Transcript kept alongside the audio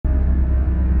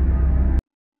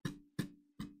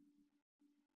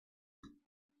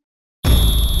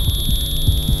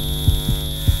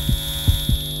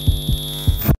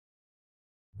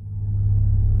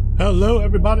Hello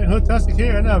everybody, HoodTastic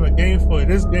here, and I have a game for you.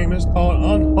 This game is called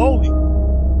Unholy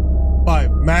by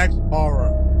Max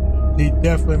Horror. He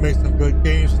definitely makes some good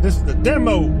games. This is the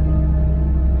demo.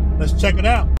 Let's check it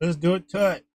out. Let's do it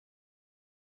to it.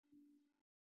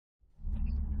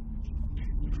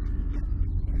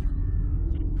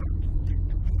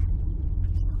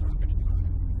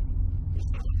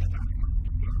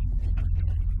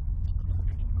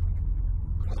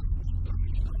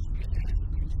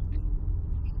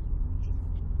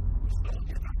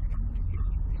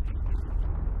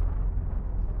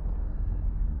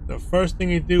 The first thing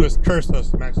you do is curse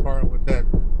us, Max Horror, with that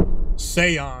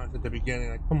seance at the beginning.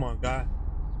 Like, come on, guy.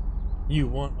 You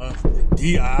want us to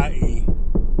die.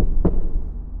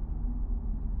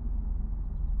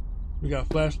 We got a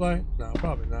flashlight? No,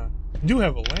 probably not. You do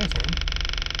have a lantern.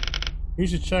 You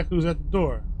should check who's at the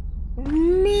door.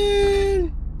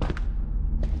 Man!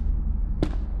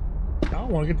 I don't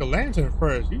want to get the lantern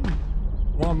first. You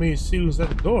want me to see who's at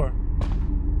the door.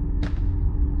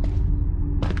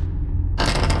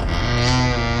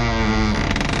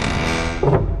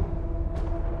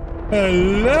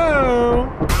 Hello?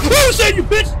 Oh shit, you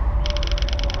bitch!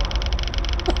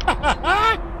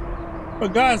 For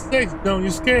God's sakes, Joan, you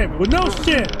scared me. With no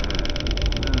shit!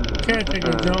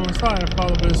 Caretaker Joan, sorry to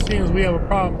follow, but it seems we have a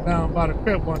problem down by the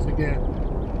crib once again.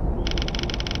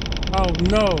 Oh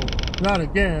no, not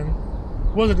again.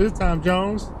 Was it this time,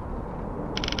 Jones?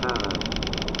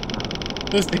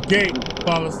 It's the gate,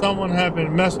 Father. Someone had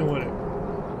been messing with it.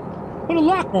 Put a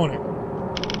lock on it.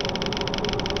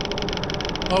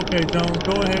 Okay, Jones,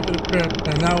 go ahead to the crib,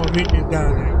 and I will meet you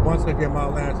down there once I get my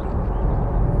lantern.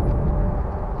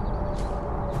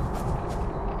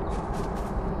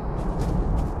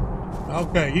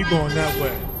 Okay, you going that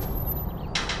way.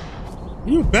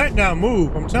 You bet not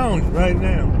move, I'm telling you right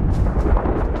now.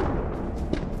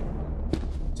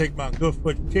 Take my good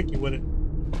foot and kick you with it.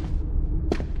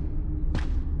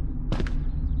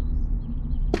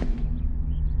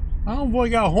 Oh boy,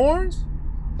 got horns?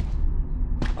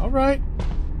 Alright.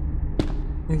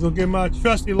 Let's go get my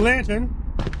trusty lantern.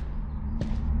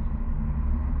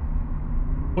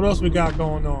 What else we got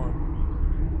going on?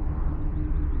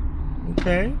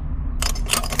 Okay.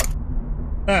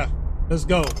 F. Let's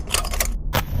go.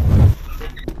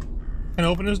 Can I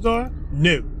open this door?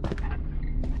 No.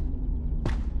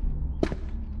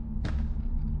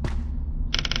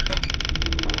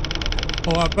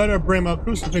 Oh, I better bring my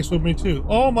crucifix with me too.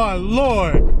 Oh my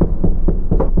lord!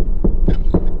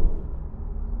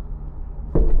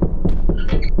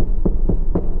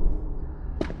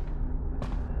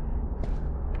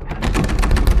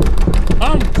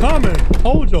 I'm coming!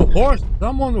 Hold your horses,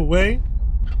 I'm on the way.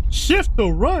 Shift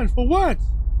to run for what?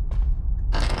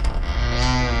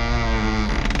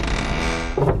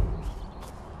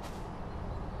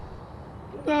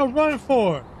 What did I run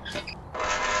for?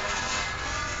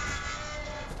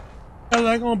 Hell,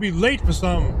 I'm gonna be late for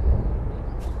something.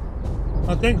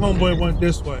 I think homeboy went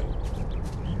this way.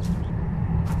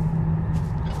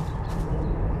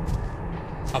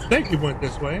 I think he went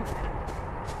this way.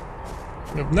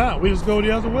 If not, we just go the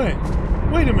other way.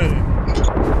 Wait a minute.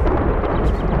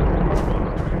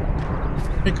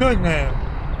 He couldn't have.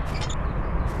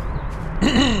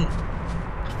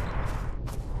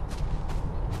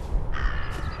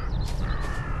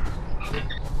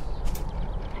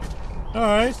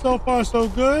 Alright, so far so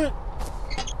good.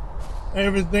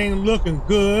 Everything looking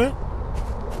good.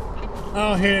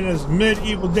 Out here in this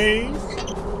medieval days.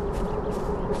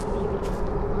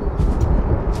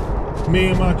 Me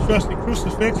and my trusty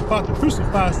crucifix about to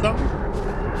crucify something.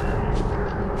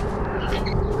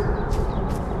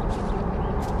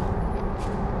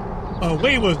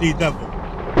 Away was the devil.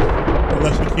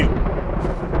 Unless you're cute.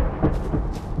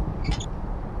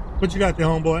 What you got there,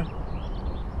 homeboy?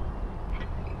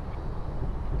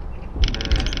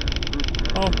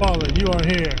 Oh, Father, you are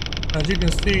here. As you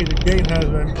can see, the gate has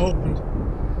been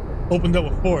opened up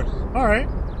with force. All right.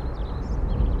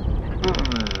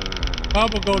 I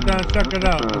will go down and check it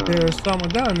out. But there is someone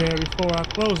down there before I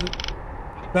close it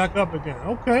back up again.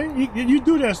 Okay, you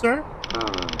do that, sir.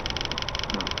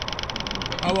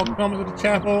 I will come to the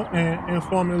chapel and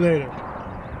inform you later.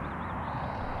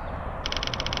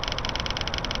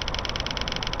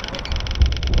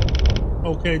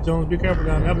 Okay, Jones, be careful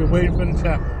down there. I'll be waiting for the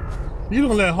chapel. You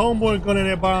gonna let homeboy go in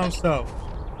there by himself?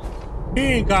 He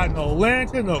ain't got no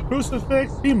lantern, no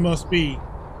crucifix. He must be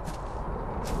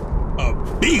a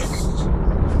beast.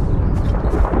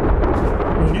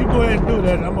 When you go ahead and do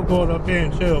that, I'm gonna go up here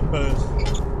and chill, because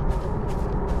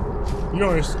you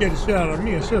already scared the shit out of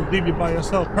me and should leave you by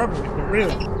yourself permanently, for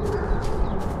real.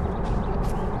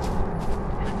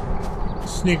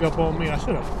 Sneak up on me, I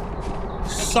should have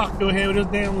sock your head with this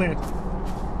damn lantern.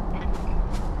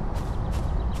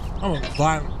 I'm a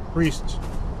violent priest.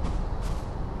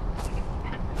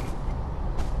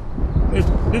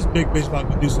 This big bitch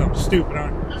about to do something stupid,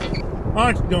 aren't you?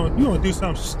 Aren't you doing? You gonna do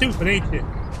something stupid, ain't you?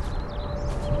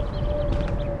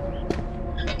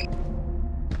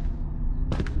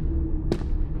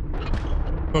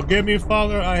 Forgive me,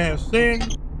 Father, I have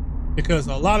sinned because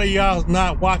a lot of y'all's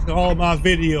not watching all my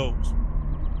videos.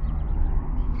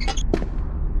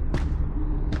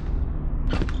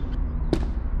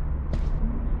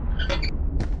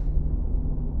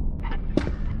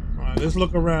 All right, let's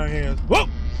look around here. Whoa!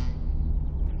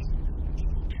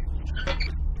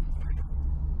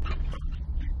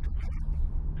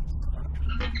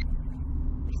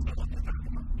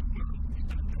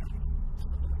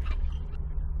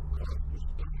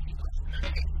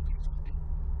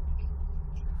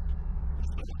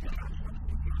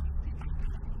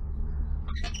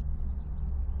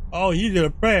 Oh, you did a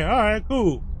prayer. All right,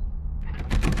 cool.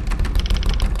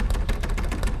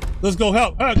 Let's go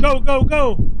help. All right, go, go,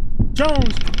 go.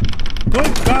 Jones.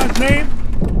 What? God's name?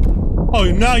 Oh,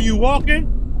 now you walking?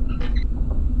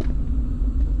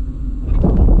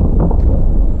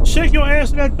 Shake your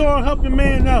ass to that door and help your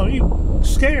man out. He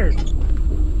scared.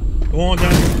 Go on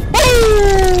down.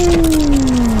 Boom!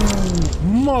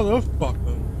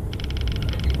 Motherfucker.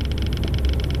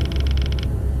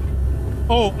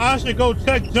 Oh, I should go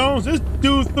check Jones. This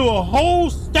dude threw a whole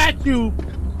statue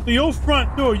to your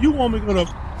front door. You want me to go to...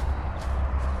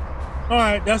 All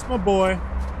right, that's my boy.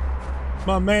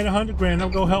 My man, 100 grand.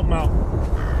 I'm gonna go help him out.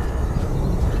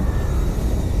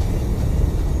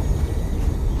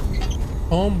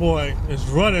 Homeboy is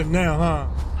running now, huh?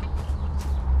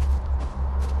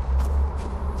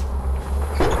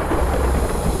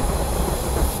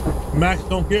 Max,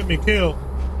 don't get me killed.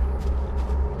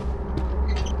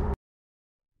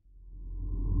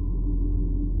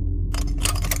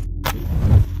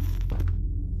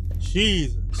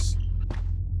 Jesus.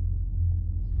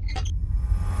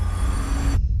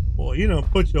 Boy, you don't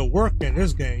put your work in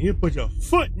this game. You put your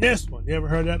foot in this one. You ever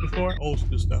heard that before? Old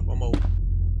school stuff. I'm old.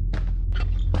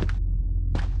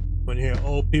 When you hear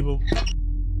old people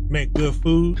make good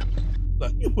food,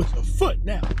 like, you put your foot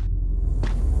now.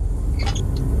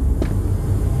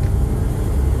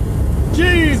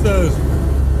 Jesus.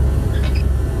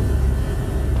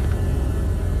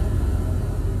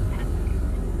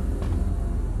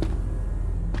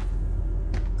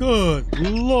 Good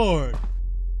Lord.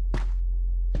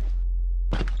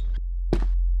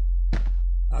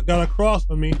 I got a cross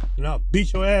for me, and I'll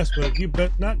beat your ass with it. You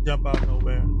better not jump out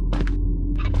nowhere.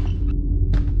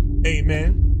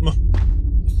 Amen.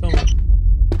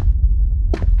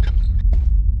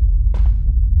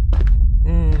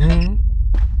 Mm-hmm.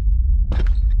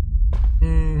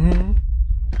 Mm-hmm.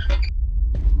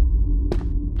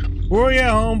 Where you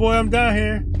at, homeboy? I'm down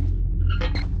here.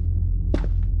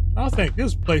 I think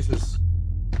this place is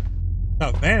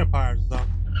got vampires or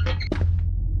something.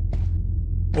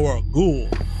 Or a ghoul.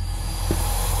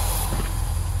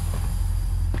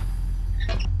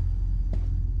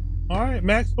 Alright,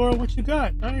 Max, what you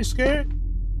got? I ain't scared.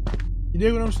 You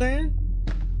dig what I'm saying?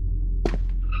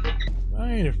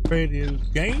 I ain't afraid of these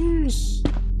games.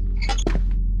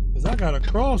 Cause I got a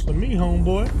cross with me,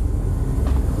 homeboy.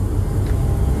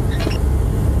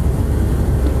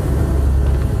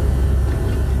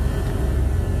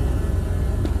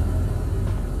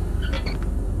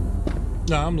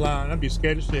 Nah, I'm lying. I'd be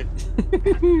scared of shit.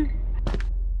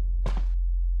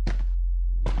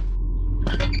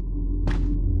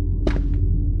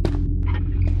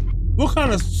 What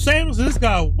kind of sandals is this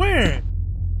guy wearing?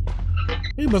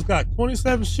 He must got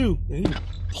 27 shoes. And he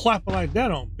clapping like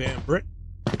that on Ben Brick.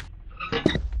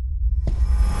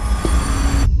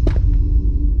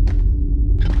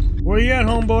 Where you at,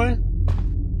 homeboy?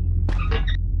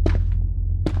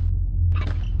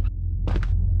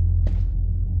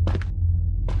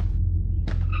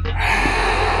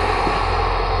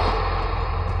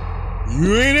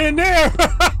 You ain't in there.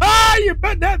 You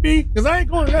better not be, because I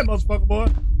ain't going to that motherfucker, boy.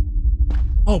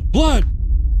 Oh, blood.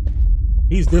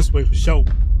 He's this way for show.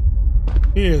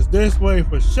 He is this way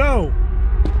for show.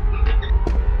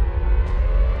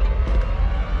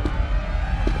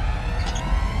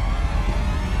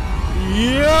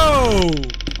 Yo.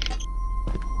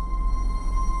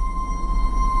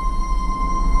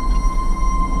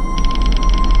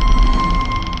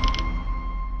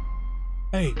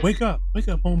 Hey, wake up,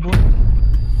 homeboy.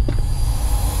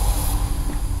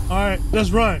 All right,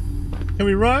 let's run. Can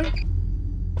we run?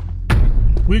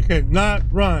 We cannot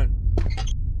run.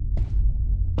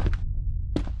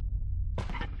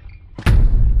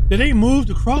 Did they move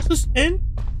to cross this in?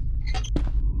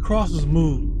 crosses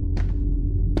move.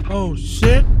 Oh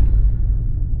shit.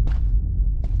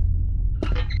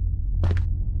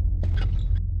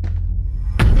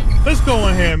 Let's go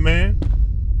in here, man.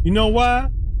 You know why?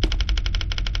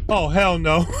 Oh, hell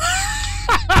no.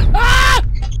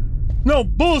 No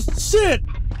bullshit.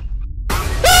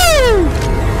 Woo!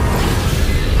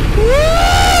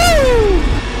 Woo!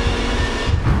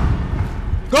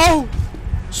 Go!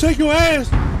 Shake your ass!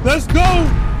 Let's go!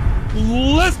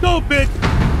 Let's go, bitch!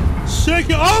 Shake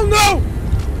your— oh no!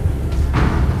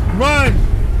 Run!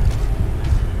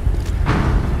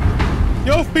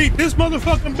 Your feet this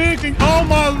motherfucking big and oh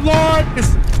my lord!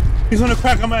 He's gonna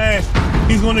crack on my ass.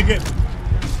 He's gonna get me.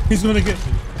 He's gonna get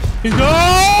me. He's gonna—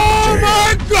 oh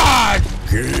my god!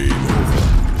 Game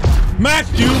over.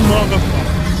 Max, you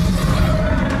motherfucker.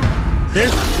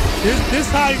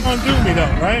 This how you gonna do me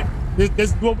though, right?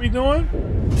 This is what we doing?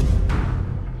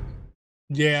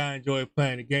 Yeah, I enjoy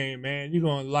playing the game, man. You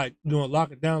gonna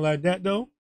lock it down like that though?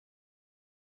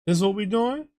 This is what we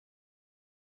doing?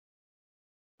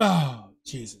 Oh,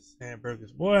 Jesus,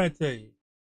 hamburgers. Boy, I tell you.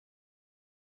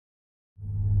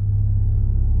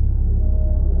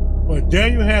 Well, there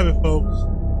you have it, folks.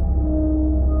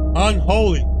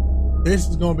 Unholy. This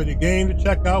is gonna be the game to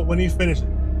check out when he finishes.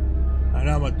 And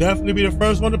I'm gonna definitely be the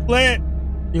first one to play it.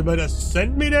 You better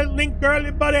send me that link,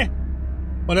 girly buddy.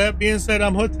 With that being said,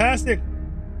 I'm HoodTastic.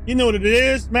 You know what it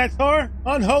is, Max Horror,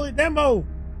 Unholy Demo.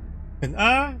 And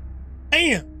I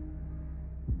am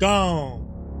gone.